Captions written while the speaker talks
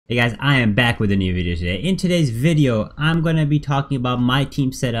Hey guys, I am back with a new video today. In today's video, I'm going to be talking about my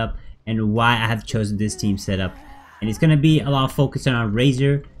team setup and why I have chosen this team setup. And it's going to be a lot of focus on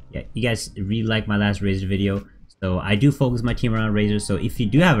Razor. Yeah, you guys really like my last Razor video. So I do focus my team around Razor. So if you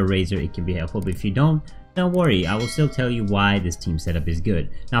do have a Razor, it can be helpful. But if you don't worry. I will still tell you why this team setup is good.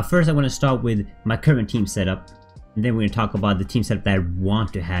 Now first I want to start with my current team setup. And then we're going to talk about the team setup that I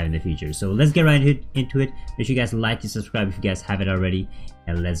want to have in the future. So let's get right into it. Make sure you guys like and subscribe if you guys haven't already.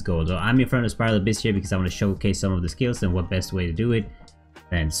 And let's go. So I'm in front of Spiral Abyss here because I want to showcase some of the skills and what best way to do it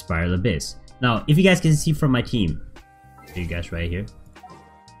than Spiral Abyss. Now, if you guys can see from my team, show you guys right here.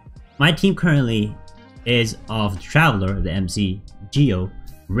 My team currently is of Traveler, the MC, Geo,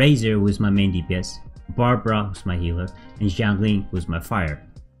 Razor, who is my main DPS, Barbara, who's my healer, and Xiangling, who's my fire.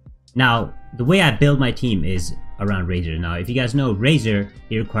 Now, the way I build my team is around Razor. Now, if you guys know, Razor,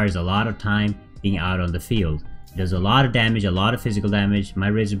 it requires a lot of time being out on the field. It does a lot of damage, a lot of physical damage. My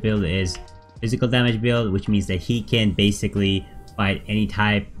Razor build is physical damage build, which means that he can basically fight any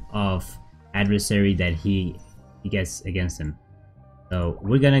type of adversary that he gets against him. So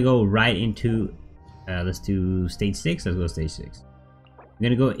we're gonna go right into, let's do stage 6. Let's go stage 6. I'm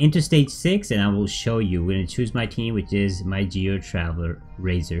gonna go into stage 6 and I will show you. We're gonna choose my team, which is my Geo, Traveler,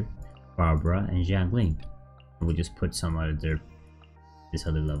 Razor, Barbara, and Xiangling. We'll just put some other this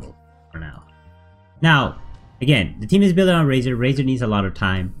other level for now. Now, again, the team is built on Razor. Razor needs a lot of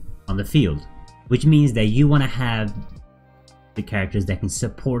time on the field, which means that you want to have the characters that can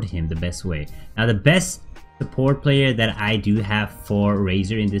support him the best way. Now, the best support player that I do have for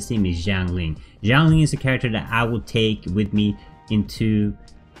Razor in this team is Xiangling. Xiangling is a character that I will take with me into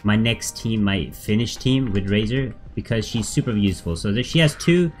my next team, my Finnish team with Razor, because she's super useful. So she has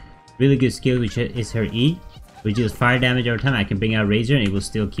two really good skills, which is her E, which deals fire damage over time. I can bring out Razor and it will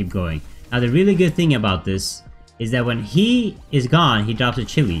still keep going. Now the really good thing about this is that when he is gone, he drops a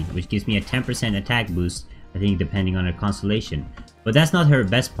Chili, which gives me a 10% attack boost, I think, depending on her constellation. But that's not her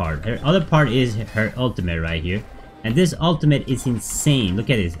best part. Her other part is her ultimate right here. And this ultimate is insane. Look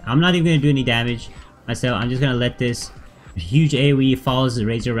at this. I'm not even going to do any damage myself. I'm just going to let this huge AoE follows the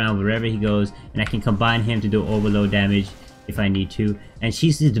Razor around wherever he goes, and I can combine him to do overload damage if I need to. And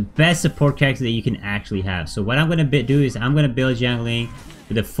she's the best support character that you can actually have. So what I'm going to do is I'm going to build Xiangling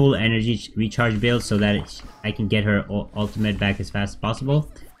with a full energy recharge build so that I can get her ultimate back as fast as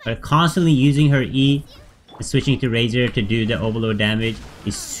possible. But constantly using her E and switching to Razor to do the overload damage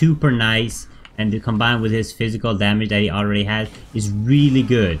is super nice, and to combine with his physical damage that he already has is really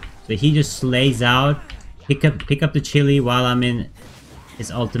good. So he just slays out, pick up the Chili while I'm in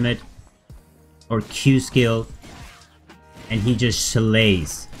his ultimate or Q skill, and he just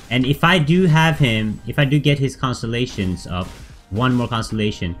slays. And if I do have him, if I do get his constellations up, one more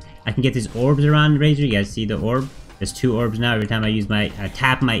constellation, I can get these orbs around Razor. You guys see the orb? There's 2 orbs now. Every time I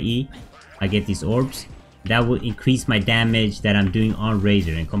tap my E, I get these orbs. That will increase my damage that I'm doing on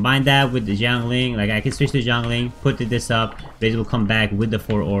Razor. And combine that with the Xiangling, like I can switch to Xiangling, put this up, Razor will come back with the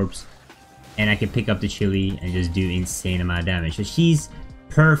 4 orbs, and I can pick up the Chili and just do insane amount of damage. So she's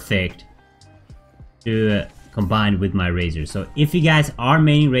perfect to combine with my Razor. So if you guys are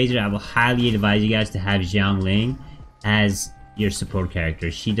maining Razor, I will highly advise you guys to have Xiangling as your support character.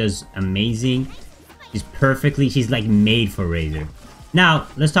 She does amazing. She's like made for Razor. Now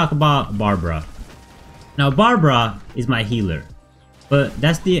let's talk about Barbara. Now Barbara is my healer, but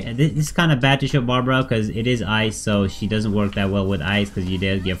this is kind of bad to show Barbara because it is ice, so she doesn't work that well with ice because you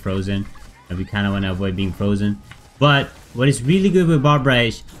did get frozen, and we kind of want to avoid being frozen. But what is really good with Barbara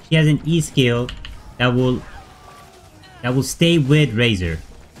is she has an E skill that will stay with Razor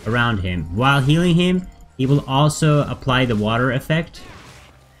around him while healing him. He will also apply the water effect,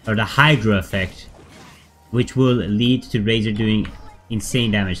 or the hydro effect, which will lead to Razor doing insane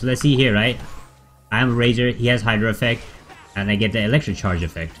damage. So let's see here, right? I'm Razor, he has hydro effect, and I get the electric charge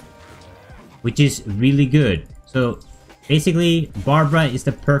effect, which is really good. So basically, Barbara is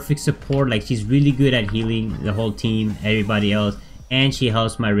the perfect support. Like, she's really good at healing the whole team, everybody else, and she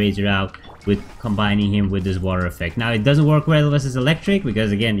helps my Razor out with combining him with this water effect. Now it doesn't work well versus electric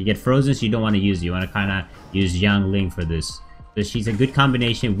because again you get frozen, so you don't want to use it. You want to kind of use Xiangling for this. So she's a good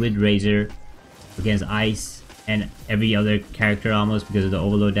combination with Razor against ice and every other character almost because of the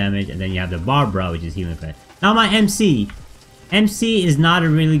overload damage. And then you have the Barbara, which is healing effect. Now my MC is not a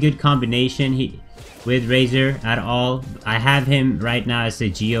really good combination with Razor at all. I have him right now as a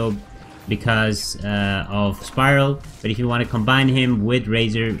Geo because of Spiral, but if you want to combine him with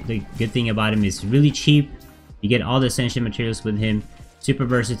Razor, the good thing about him is really cheap. You get all the essential materials with him, super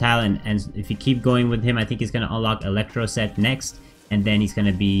versatile, and if you keep going with him, I think he's going to unlock Electro set next, and then he's going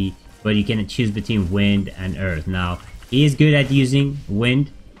to be, but you can choose between Wind and Earth. Now he is good at using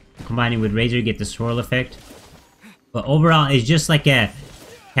Wind, Combining with Razor, you get the swirl effect. But overall, it's just like a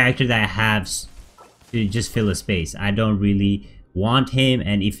character that I have to just fill a space. I don't really want him,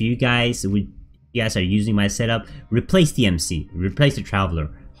 and if you guys are using my setup, replace the MC, replace the Traveler,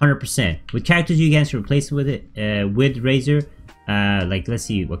 100%. With characters you guys replace with it, with Razor, like let's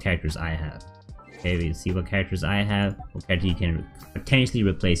see what characters I have. Okay, let's see what characters I have, what character you can potentially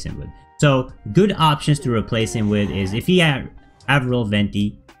replace him with. So, good options to replace him with is if you have roll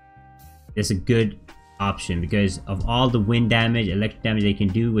Venti, it's a good option because of all the wind damage, electric damage they can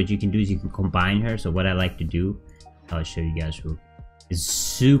do. What you can do is you can combine her. So what I like to do, I'll show you guys real quick. It's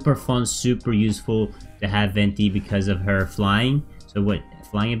super fun, super useful to have Venti because of her flying. So what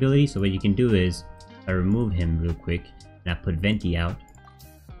flying ability? So what you can do is I remove him real quick and I put Venti out.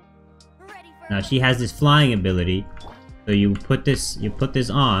 Now she has this flying ability. So you put this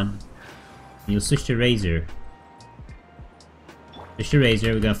on, and you'll switch to Razor. Switch to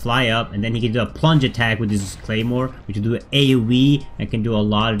Razor, we're gonna fly up, and then he can do a plunge attack with his Claymore, which will do an AoE and can do a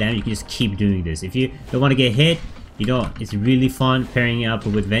lot of damage. You can just keep doing this. If you don't want to get hit, you don't. It's really fun pairing it up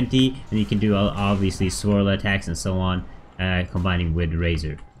with Venti, and you can do obviously swirl attacks and so on, combining with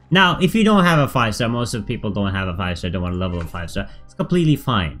Razor. Now, if you don't have a 5-star, most of the people don't have a 5-star, don't want to level a 5-star, it's completely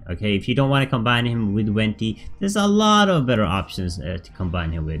fine, okay? If you don't want to combine him with Venti, there's a lot of better options to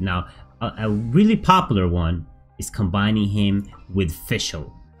combine him with. Now, a really popular one is combining him with Fischl.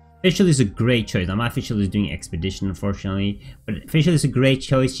 Fischl is a great choice. Now, my Fischl is doing Expedition, unfortunately, but Fischl is a great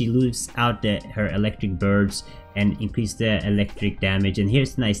choice. She loses out her electric birds and increase the electric damage. And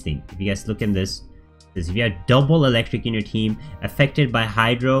here's the nice thing. If you guys look at this, if you have double electric in your team, affected by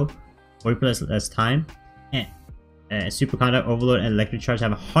Hydro, 40% less time, and Superconduct, Overload, and Electric Charge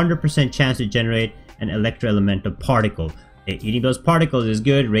have a 100% chance to generate an Electro-Elemental Particle. Eating those particles is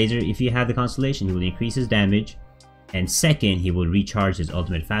good. Razor, if you have the Constellation, he will increase his damage. And second, he will recharge his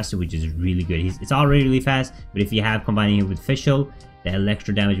ultimate faster, which is really good. It's already really fast, but if you have combining it with Fischl, the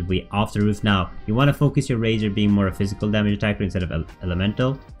electro damage will be off the roof. Now, you want to focus your Razor being more a physical damage attacker instead of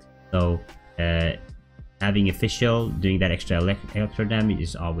elemental. So, having a Fischl doing that extra electro damage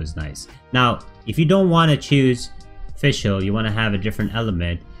is always nice. Now, if you don't want to choose Fischl, you want to have a different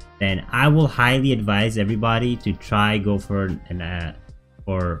element, then I will highly advise everybody to try go for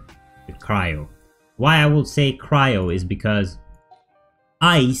Cryo. Why I will say Cryo is because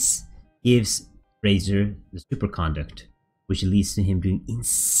Ice gives Razor the Superconduct, which leads to him doing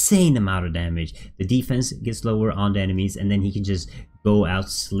insane amount of damage. The defense gets lower on the enemies, and then he can just go out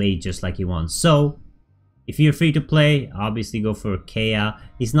slay just like he wants. So, if you're free to play, obviously go for Kea.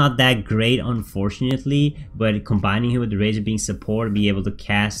 He's not that great, unfortunately, but combining him with the Razor being support, be able to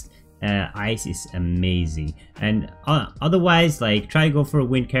cast Ice is amazing. And otherwise, like, try to go for a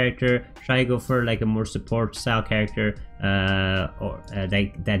wind character, try to go for like a more support style character,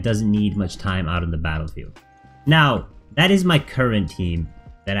 that doesn't need much time out on the battlefield. Now, that is my current team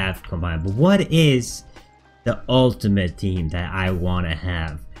that I've combined. But what is the ultimate team that I want to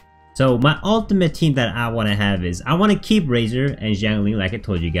have? So my ultimate team that I want to have is, I want to keep Razor and Xiangling. Like I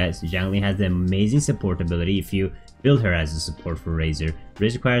told you guys, Xiangling has the amazing support ability. If you build her as a support for Razor,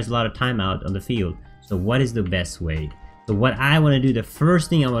 Razor requires a lot of time out on the field. So what is the best way? So what I want to do, the first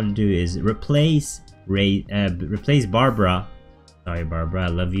thing I want to do is replace Barbara. Sorry Barbara, I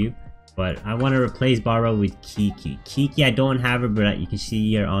love you. But I want to replace Barbara with Kiki. Kiki, I don't have her, but you can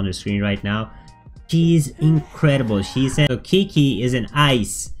see her on the screen right now. She's incredible. So Kiki is an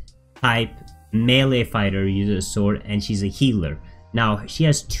ice type melee fighter, uses a sword, and she's a healer. Now, she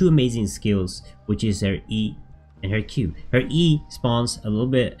has two amazing skills, which is her E and her Q. Her E spawns a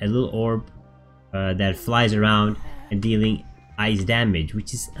little orb that flies around and dealing ice damage,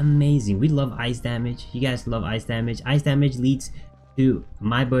 which is amazing. We love ice damage. You guys love ice damage. Ice damage leads to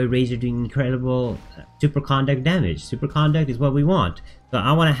my boy Razor doing incredible Superconduct damage. Superconduct is what we want. So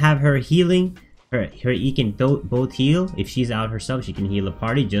I want to have her healing. Her E can both heal. If she's out herself, she can heal a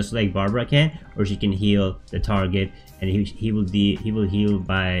party just like Barbara can, or she can heal the target, and he will heal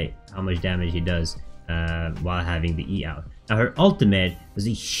by how much damage he does while having the E out. Now her ultimate is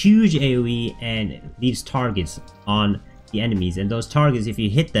a huge AoE and leaves targets on the enemies, and those targets, if you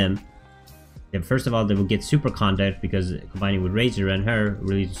hit them, then first of all they will get Superconduct, because combining with Razor and her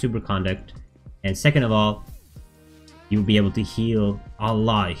releases Superconduct, and second of all, you will be able to heal a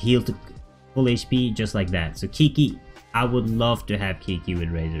lot, heal to full HP just like that. So Kiki, I would love to have Kiki with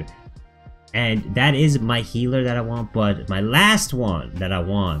Razor, and that is my healer that I want. But my last one that I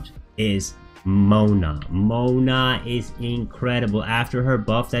want is Mona. Mona is incredible. After her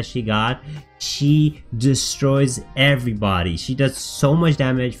buff that she got, she destroys everybody. She does so much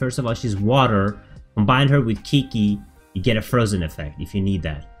damage. First of all, she's water. Combine her with Kiki, you get a frozen effect if you need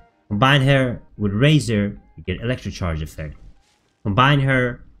that. Combine her with Razor, you get Electrocharge effect. Combine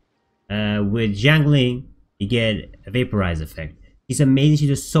her with Jiangling, you get a Vaporize effect. She's amazing. She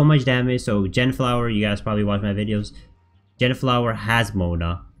does so much damage. So Genflower, you guys probably watch my videos. Genflower has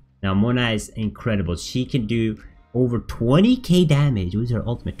Mona. Now Mona is incredible. She can do over 20k damage with her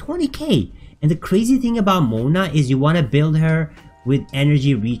ultimate. 20k. And the crazy thing about Mona is you want to build her with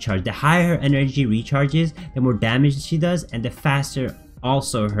energy recharge. The higher her energy recharge is, the more damage she does, and the faster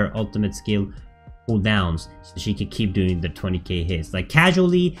also her ultimate skill cooldowns, so she can keep doing the 20k hits. Like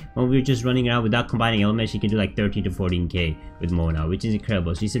casually, when we were just running around without combining elements, she can do like 13 to 14k with Mona, which is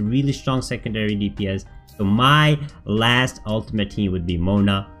incredible. She's a really strong secondary DPS. So my last ultimate team would be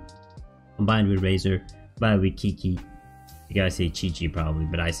Mona, combined with Razor, combined with Kiki. You guys say Chi-Chi probably,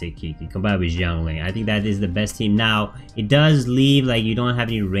 but I say Kiki, combined with Jiangling. I think that is the best team. Now, it does leave, like, you don't have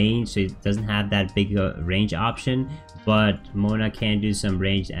any range, so it doesn't have that big range option, but Mona can do some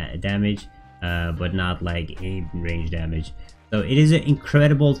range damage, but not like any range damage. So it is an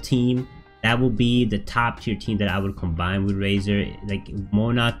incredible team. That will be the top tier team that I would combine with Razor. Like,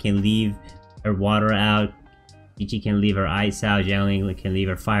 Mona can leave her water out, Chi-Chi can leave her ice out, Jiangling can leave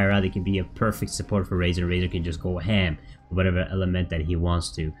her fire out. It can be a perfect support for Razor. Razor can just go ham with whatever element that he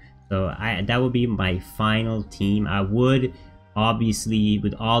wants to. So that would be my final team. I would obviously,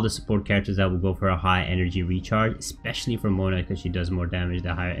 with all the support characters, I would go for a high energy recharge, especially for Mona because she does more damage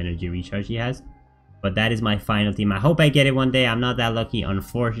the higher energy recharge she has. But that is my final team. I hope I get it one day. I'm not that lucky,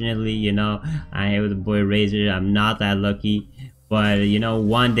 unfortunately. You know, I am with the boy Razor. I'm not that lucky, but you know,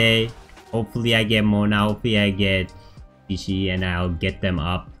 one day hopefully I get Mona, hopefully I get Chi-Chi, and I'll get them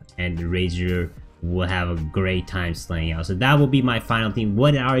up, and Razor will have a great time slaying out. So that will be my final team.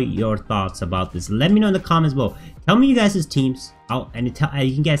 What are your thoughts about this? Let me know in the comments below. Tell me you guys' teams.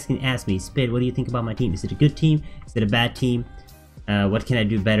 You guys can ask me, Spid, what do you think about my team? Is it a good team? Is it a bad team? What can I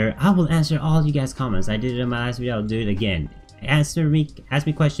do better? I will answer all you guys' comments. I did it in my last video. I'll do it again. Ask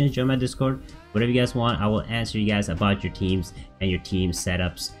me questions, join my Discord, whatever you guys want. I will answer you guys about your teams and your team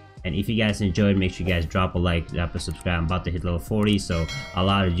setups. And if you guys enjoyed, make sure you guys drop a like, drop a subscribe. I'm about to hit level 40, so a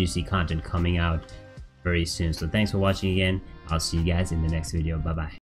lot of juicy content coming out very soon. So thanks for watching again. I'll see you guys in the next video. Bye bye.